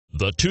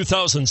The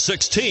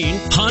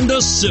 2016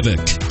 Honda Civic.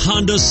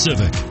 Honda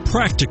Civic.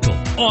 Practical,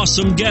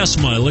 awesome gas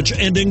mileage,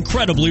 and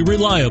incredibly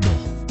reliable.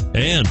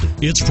 And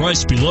it's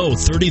priced below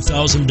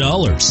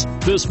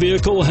 $30,000. This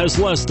vehicle has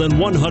less than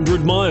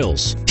 100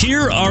 miles.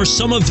 Here are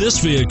some of this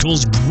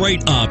vehicle's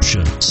great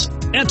options: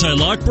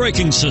 anti-lock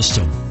braking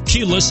system,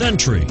 keyless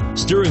entry,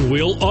 steering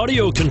wheel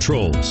audio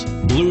controls,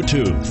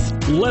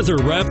 Bluetooth,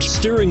 leather-wrapped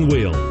steering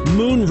wheel,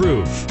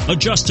 moonroof,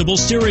 adjustable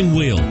steering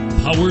wheel,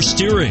 power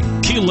steering,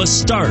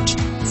 keyless start,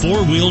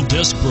 four-wheel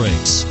disc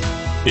brakes.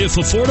 If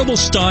affordable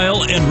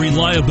style and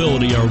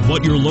reliability are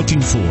what you're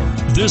looking for,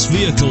 this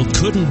vehicle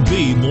couldn't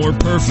be more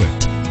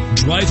perfect.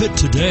 Drive it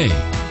today.